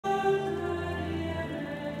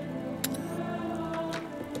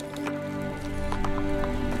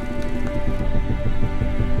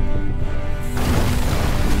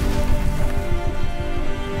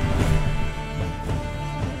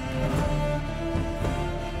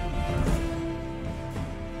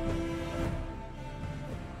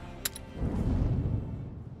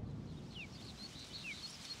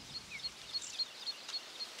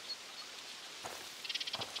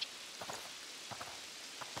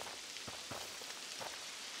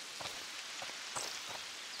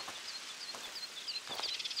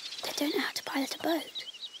don't know how to pilot a boat.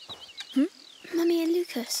 Mummy and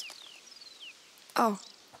Lucas. Oh.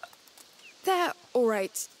 They're all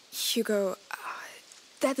right, Hugo.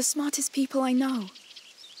 They're the smartest people I know.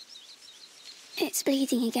 It's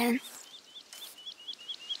bleeding again.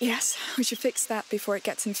 Yes, we should fix that before it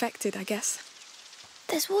gets infected, I guess.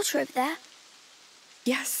 There's water over there.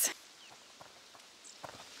 Yes.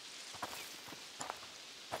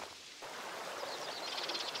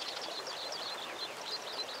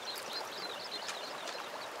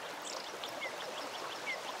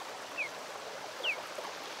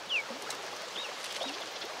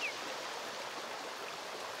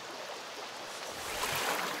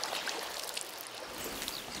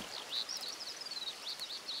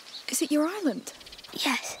 Is it your island?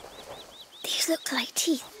 Yes. These look like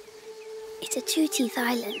teeth. It's a two-teeth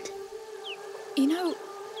island. You know,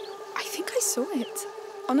 I think I saw it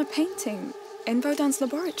on a painting in Baudin's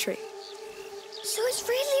laboratory. So it's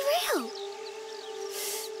really real.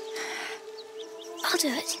 I'll do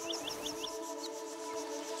it.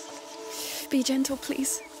 Be gentle,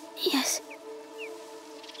 please. Yes.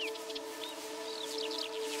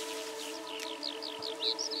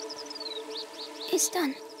 It's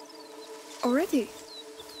done. Already?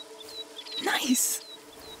 Nice.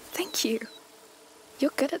 Thank you.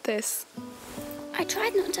 You're good at this. I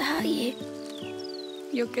tried not to hurt you.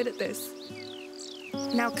 You're good at this.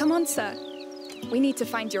 Now come on, sir. We need to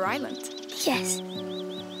find your island. Yes.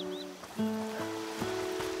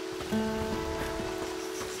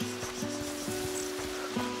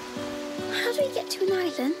 How do we get to an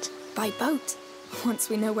island? By boat, once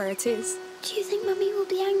we know where it is. Do you think Mummy will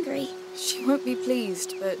be angry? She won't be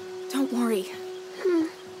pleased, but don't worry.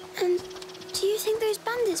 And do you think those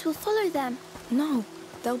bandits will follow them? No,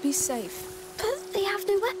 they'll be safe. But they have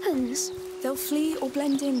no weapons. They'll flee or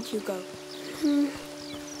blend in, Hugo.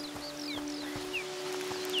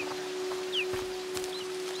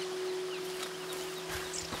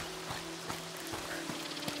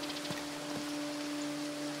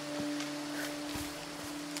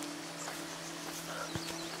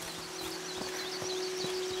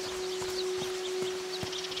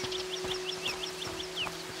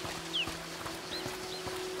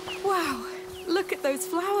 Wow, look at those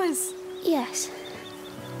flowers. Yes.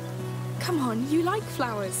 Come on, you like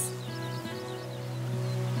flowers.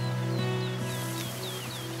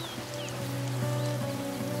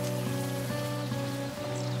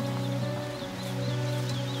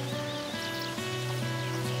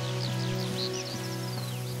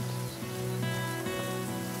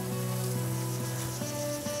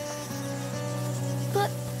 But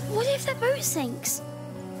what if their boat sinks?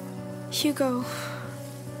 Hugo,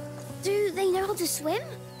 Do they know how to swim?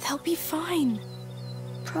 they'll be fine.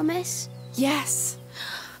 Promise? Yes.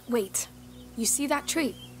 Wait, you see that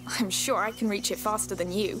tree? I'm sure I can reach it faster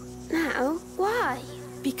than you. Now? Why?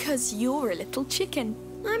 Because you're a little chicken.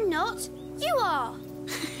 I'm not. You are.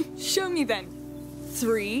 Show me then.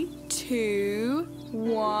 3, 2,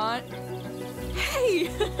 1. Hey!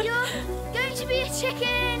 You're going to be a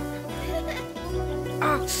chicken.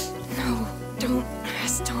 Oh, no, don't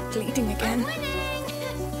start bleeding again. Winning.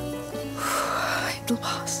 It'll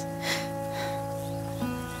pass.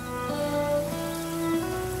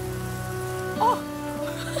 Oh!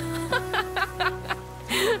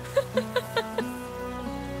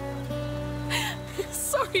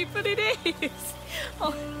 Sorry, but it is.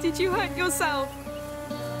 Oh, did you hurt yourself?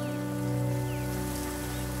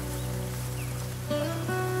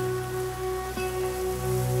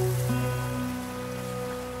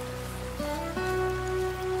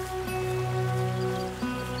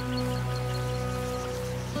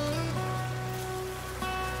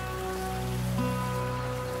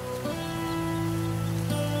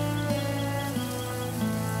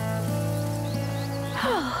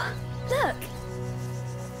 Oh, look.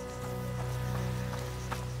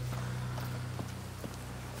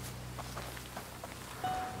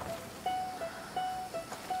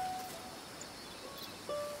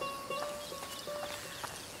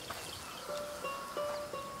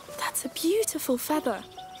 That's a beautiful feather.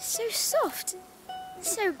 So soft.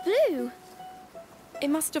 So blue. It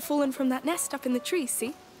must have fallen from that nest up in the tree,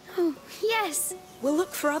 see? Oh, yes. We'll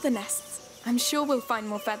look for other nests. I'm sure we'll find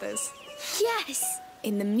more feathers. Yes.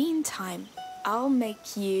 In the meantime, I'll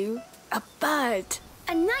make you a bird.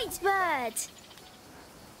 A night bird.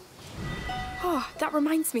 Oh, that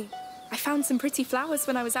reminds me. I found some pretty flowers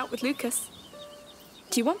when I was out with Lucas.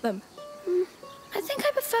 Do you want them? I think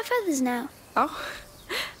I prefer feathers now. Oh,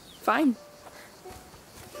 fine.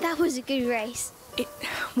 That was a good race. It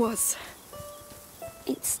was.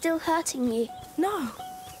 It's still hurting you. No.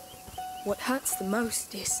 What hurts the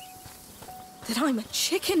most is that I'm a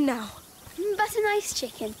chicken now. But a nice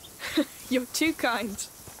chicken. You're too kind.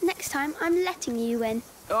 Next time, I'm letting you win.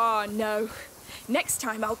 Oh, no. Next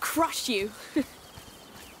time, I'll crush you.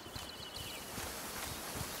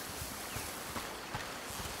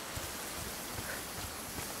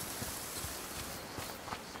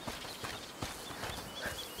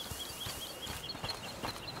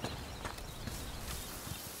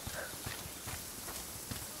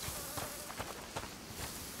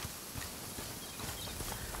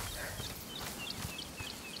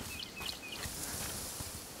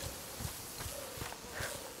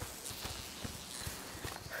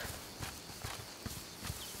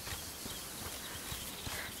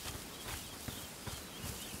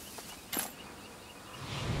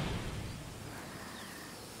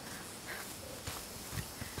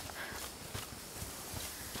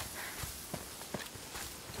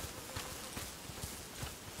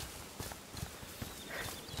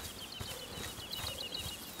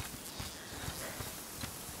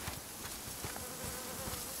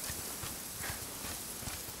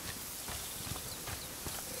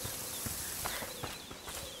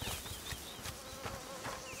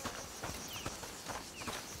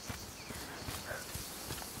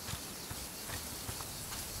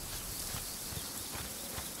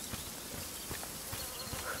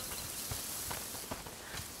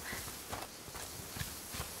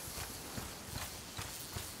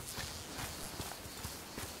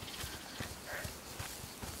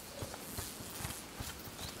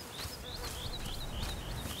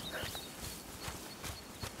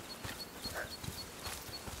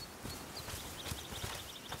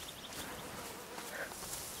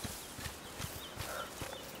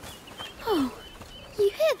 Oh, you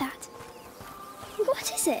hear that?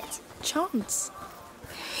 What is it? Chants.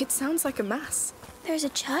 It sounds like a mass. There's a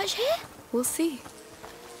church here? We'll see.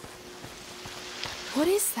 What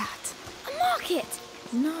is that? A market!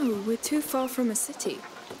 No, we're too far from a city.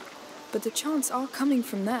 But the chants are coming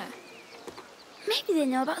from there. Maybe they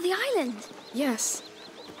know about the island. Yes.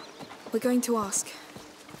 We're going to ask.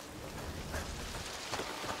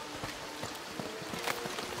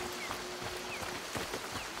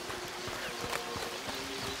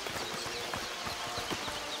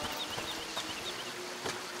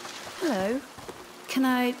 Hello. Can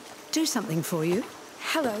I do something for you?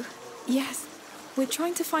 Hello. Yes. We're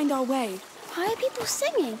trying to find our way. Why are people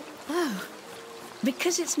singing? Oh,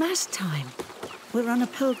 because it's Mass time. We're on a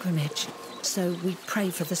pilgrimage, so we pray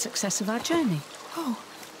for the success of our journey. Oh,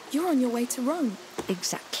 you're on your way to Rome.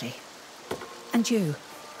 Exactly. And you,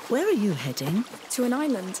 where are you heading? To an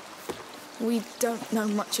island. We don't know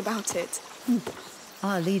much about it.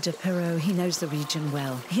 Our leader, Perrault, he knows the region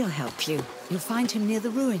well. He'll help you. You'll find him near the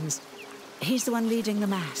ruins. He's the one leading the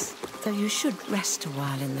Mass, though you should rest a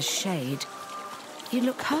while in the shade. You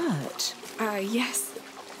look hurt. Yes.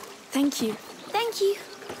 Thank you. Thank you.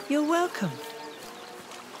 You're welcome.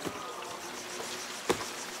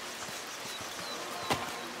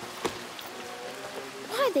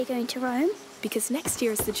 Why are they going to Rome? Because next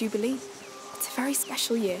year is the Jubilee. It's a very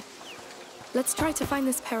special year. Let's try to find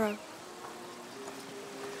this Perrault.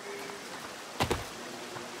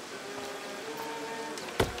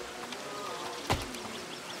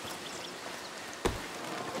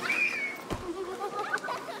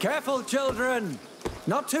 Careful, children!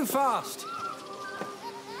 Not too fast!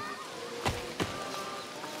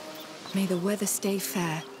 May the weather stay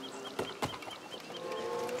fair.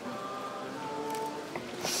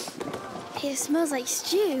 It smells like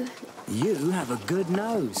stew. You have a good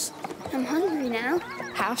nose. I'm hungry now.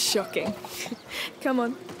 How shocking. Come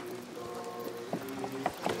on.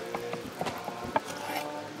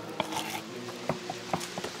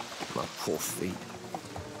 My poor feet.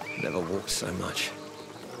 Never walked so much.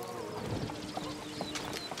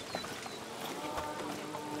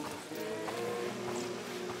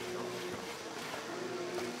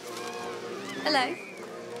 Hello.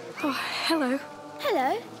 Oh, hello.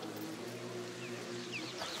 Hello.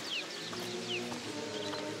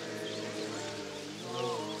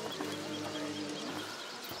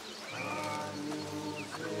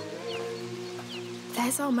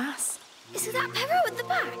 There's our Mass. Is it that Perrault at the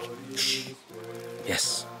back? Shh.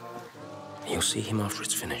 Yes. You'll see him after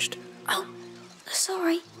it's finished. Oh,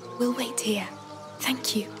 sorry. We'll wait here.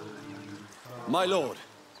 Thank you. My lord,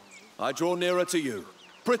 I draw nearer to you.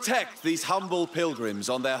 Protect these humble pilgrims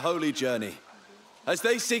on their holy journey, as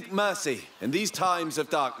they seek mercy in these times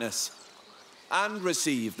of darkness, and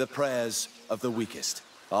receive the prayers of the weakest.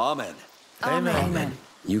 Amen. Amen. Amen.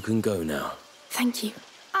 You can go now. Thank you.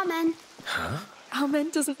 Amen. Huh?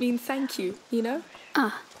 Amen doesn't mean thank you, you know?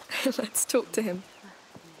 Ah. Let's talk to him.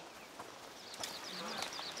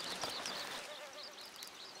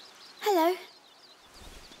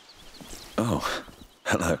 Oh,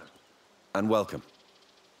 hello. And welcome.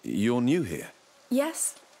 You're new here?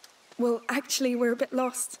 Yes. Well, actually, we're a bit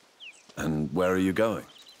lost. And where are you going?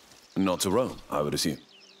 Not to Rome, I would assume.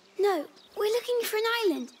 No, we're looking for an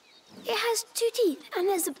island. It has 2 teeth, and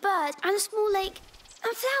there's a bird, and a small lake,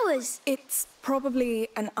 and flowers. It's probably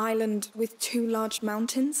an island with 2 large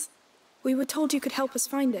mountains. We were told you could help us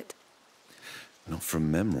find it. Not from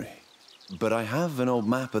memory. But I have an old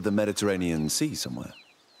map of the Mediterranean Sea somewhere.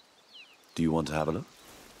 Do you want to have a look?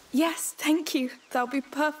 Yes, thank you. That'll be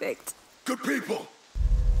perfect. Good people!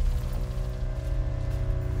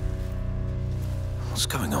 What's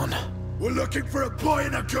going on? We're looking for a boy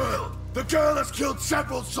and a girl. The girl has killed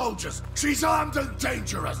several soldiers. She's armed and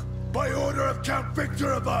dangerous. By order of Count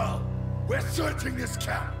Victor of Arles. We're searching this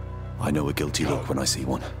camp. I know a guilty look when I see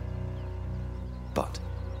one. But,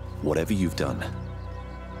 whatever you've done,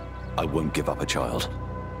 I won't give up a child.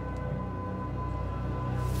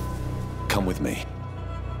 Come with me.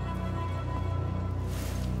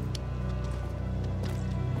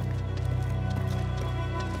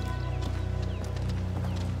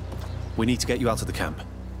 We need to get you out of the camp.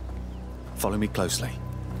 Follow me closely.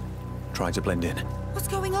 Try to blend in. What's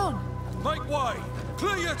going on? Make way!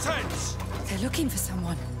 Clear your tents! They're looking for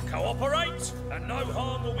someone. Cooperate, and no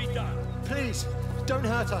harm will be done. Please, don't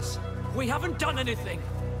hurt us. We haven't done anything.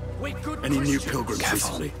 We're good Any new Christians. pilgrims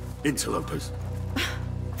recently? Interlopers?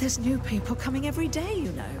 There's new people coming every day,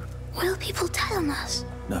 you know. Will people tell on us?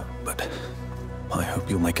 No, but I hope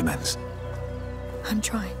you'll make amends. I'm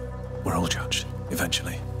trying. We're all judged,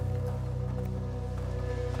 eventually.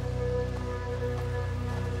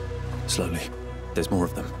 Slowly. There's more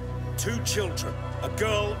of them. 2 children, a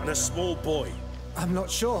girl and a small boy. I'm not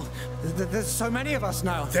sure. There's so many of us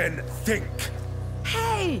now. Then think!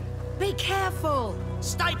 Hey! Be careful!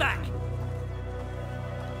 Stay back!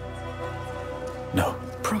 No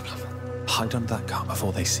problem. Hide under that car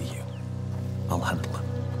before they see you. I'll handle them.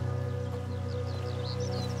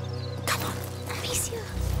 Come on, Amicia.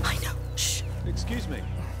 I know. Shh. Excuse me.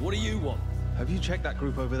 What do you want? Have you checked that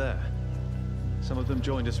group over there? Some of them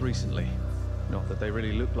joined us recently. Not that they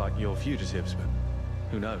really look like your fugitives, but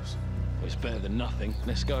who knows? It's better than nothing.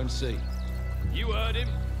 Let's go and see. You heard him.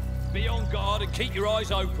 Be on guard and keep your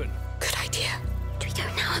eyes open. Good idea. Do we go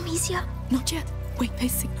now, Amicia? Not yet. Wait, they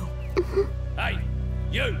signal. Hey,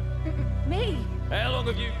 you! Me? How long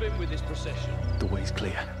have you been with this procession? The way's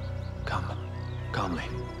clear. Come. Calmly.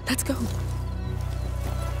 Let's go.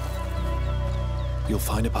 You'll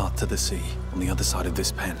find a path to the sea on the other side of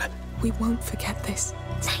this pen. We won't forget this.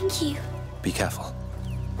 Thank you. Be careful.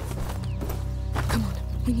 Come on.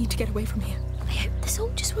 We need to get away from here. I hope the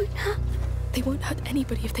soldiers won't hurt. They won't hurt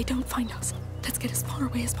anybody if they don't find us. Let's get as far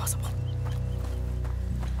away as possible.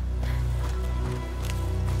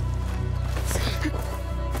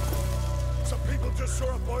 Some people just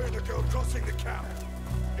saw a boy and a girl crossing the camp.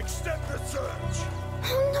 Extend the search!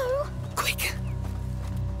 Oh no! Quick!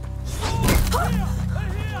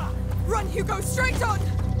 They're here! Run, Hugo! Straight on!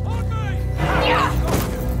 On me! Here!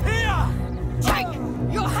 Take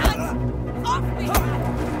your hands off me!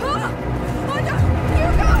 Oh no!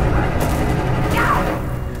 Hugo!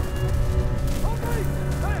 On me!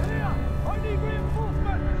 They're here! I need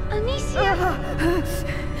reinforcements! Amicia!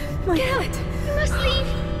 My Girl, head. you must leave.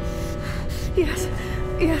 Yes,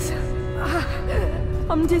 yes.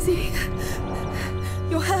 I'm dizzy.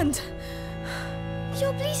 Your hand.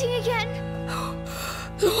 You're bleeding again.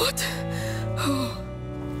 Lord. Oh.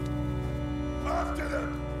 After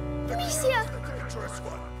them! The Amicia! girl's the dangerous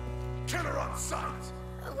one. Kill her on sight!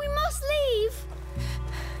 We must leave.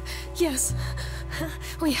 Yes.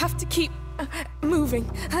 We have to keep moving.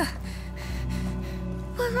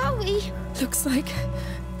 Where are we? Looks like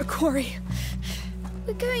a quarry.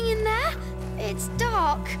 We're going in there? It's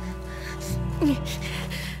dark.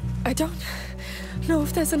 I don't know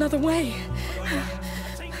if there's another way.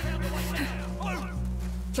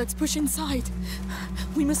 Let's push inside.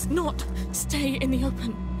 We must not stay in the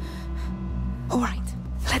open. All right,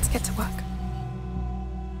 let's get to work.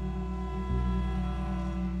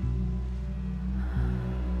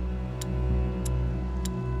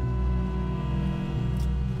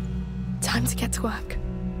 Time to get to work.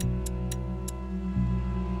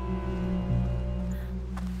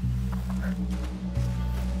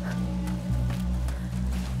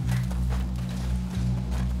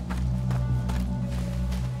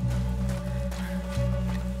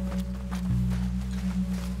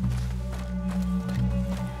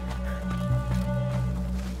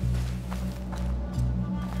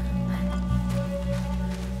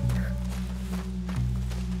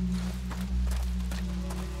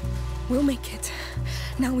 We'll make it.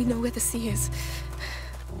 Now we know where the sea is.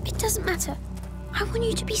 It doesn't matter. I want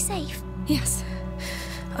you to be safe. Yes,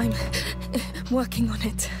 I'm working on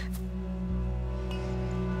it.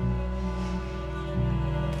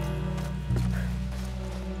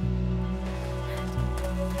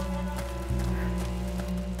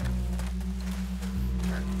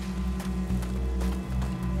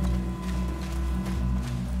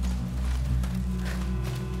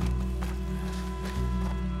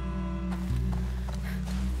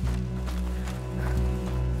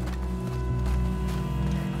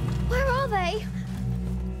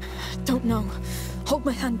 Don't know. Hold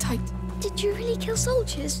my hand tight. Did you really kill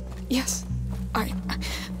soldiers? Yes.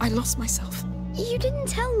 I lost myself. You didn't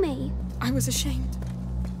tell me. I was ashamed.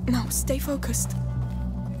 Now, stay focused.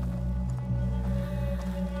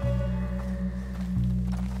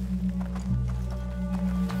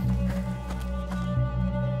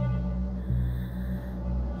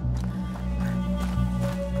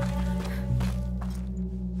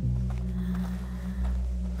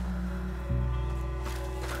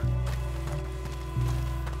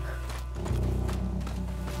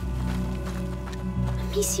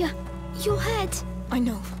 Amicia, your head. I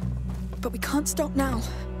know, but we can't stop now.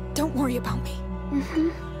 Don't worry about me. Mm-hmm.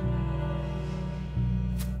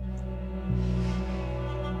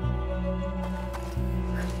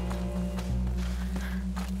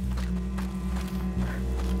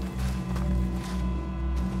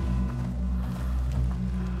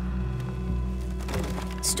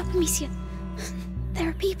 Stop, Amicia. There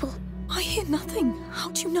are people. I hear nothing.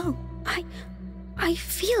 How do you know? I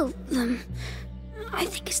feel them. I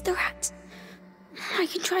think it's the rats. I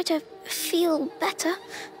can try to feel better.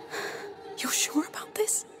 You're sure about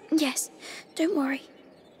this? Yes, don't worry.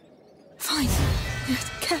 Fine.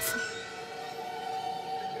 Careful.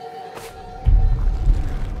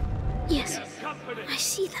 Yes, I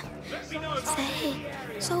see them. They're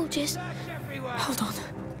here. Soldiers. Hold on.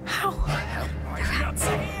 How? The rats.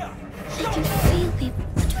 They can feel people.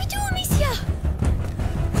 What do we do, Amicia?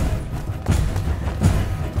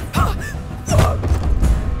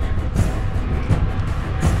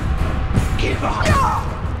 Give up!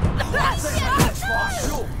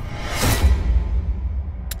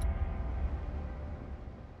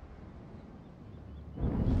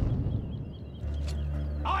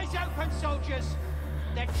 Eyes open, soldiers!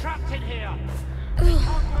 They're trapped in here! They can't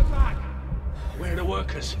go back! Where are the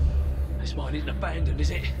workers? This mine isn't abandoned, is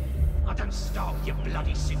it? I don't start with your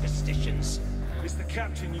bloody superstitions. It's the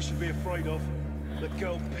captain you should be afraid of. The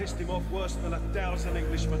girl pissed him off worse than 1,000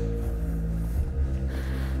 Englishmen.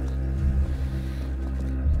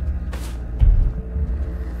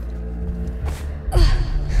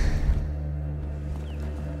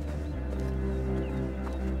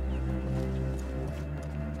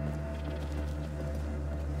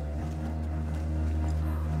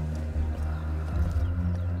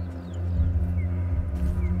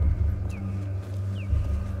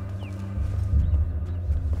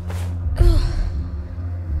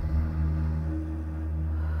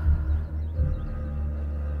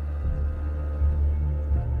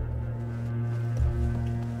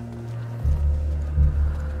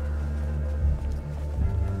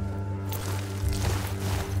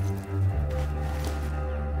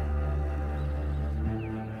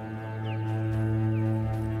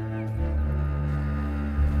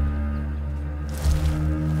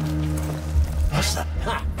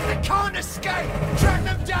 They can't escape! Track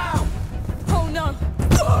them down! Oh no!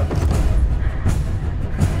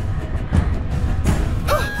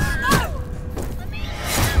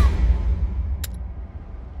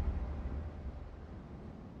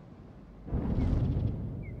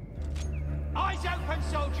 Eyes open,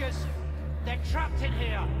 soldiers! They're trapped in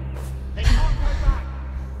here! They can't go back!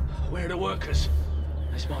 Where are the workers?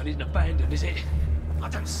 This mine isn't abandoned, is it? I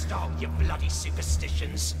don't start with your bloody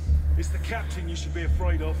superstitions. It's the captain you should be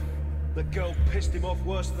afraid of. The girl pissed him off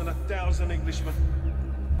worse than 1,000 Englishmen.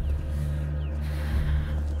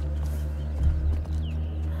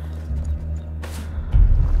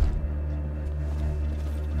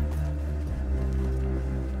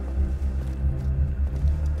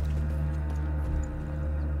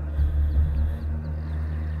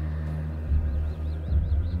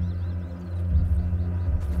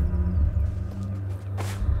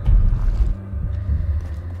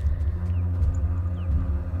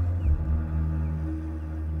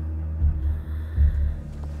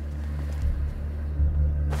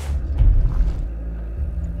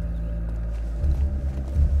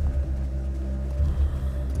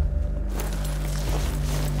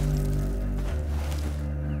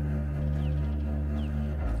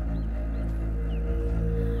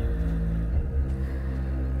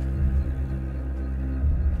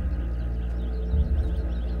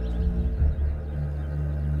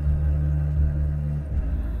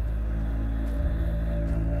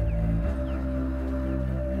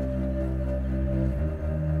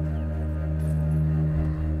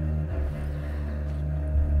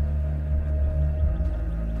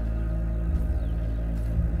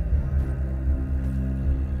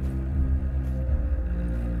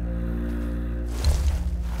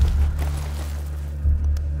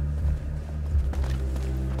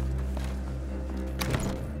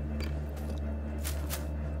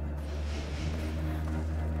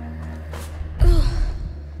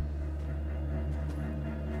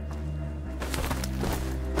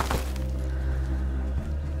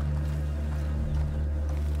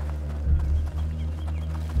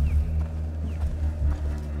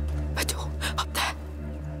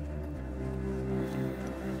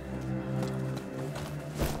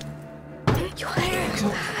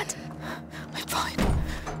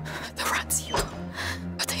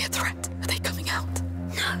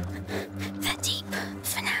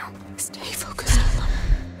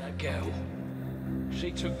 She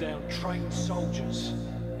took down trained soldiers.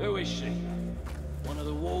 Who is she? One of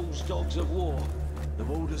the Wall's dogs of war? The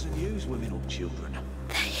Wall doesn't use women or children.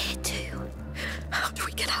 They're here too. How do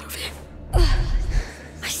we get out of here?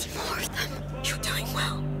 I see more of them. You're doing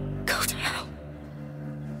well. Go to hell.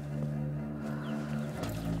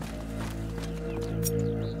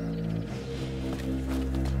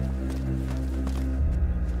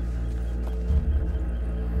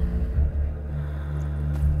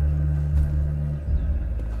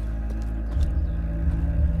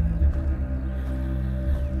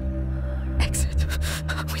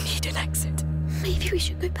 We need an exit. Maybe we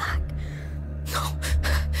should go back. No,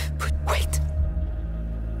 but wait.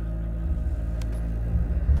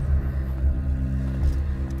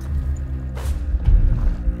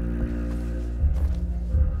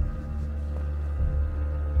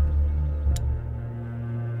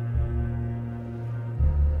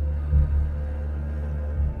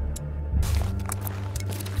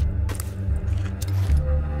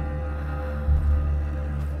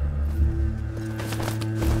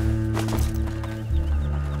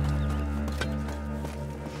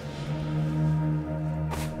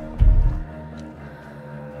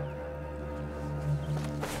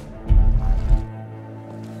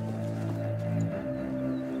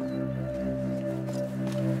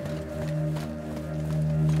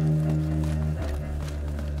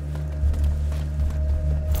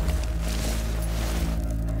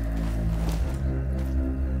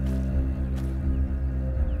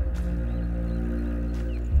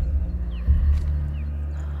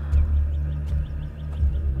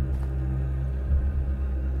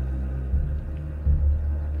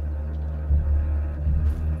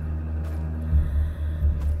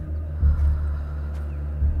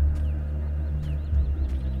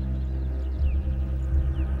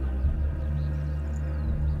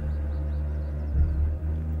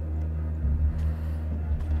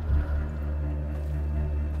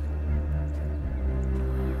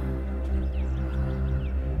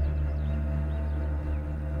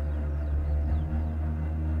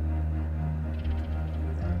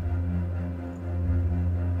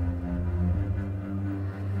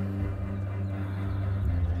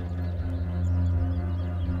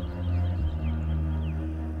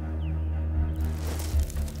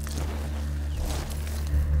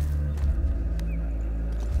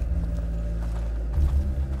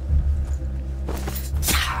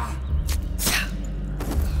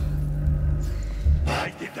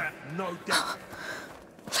 No doubt.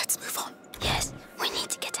 Let's move on. Yes, we need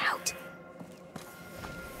to get out.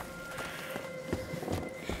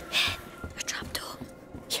 A trapdoor.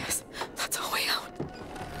 Yes, that's our way out.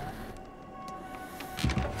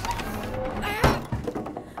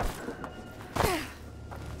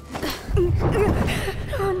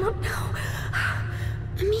 Oh, not now.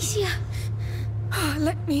 Amicia.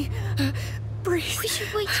 Let me breathe. We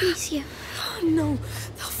should wait, Amicia. Oh, no,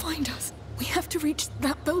 they'll find us. We have to reach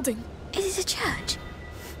that building. Is it a church?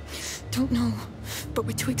 Don't know, but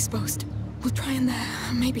we're too exposed. We'll try in there,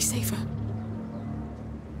 maybe safer.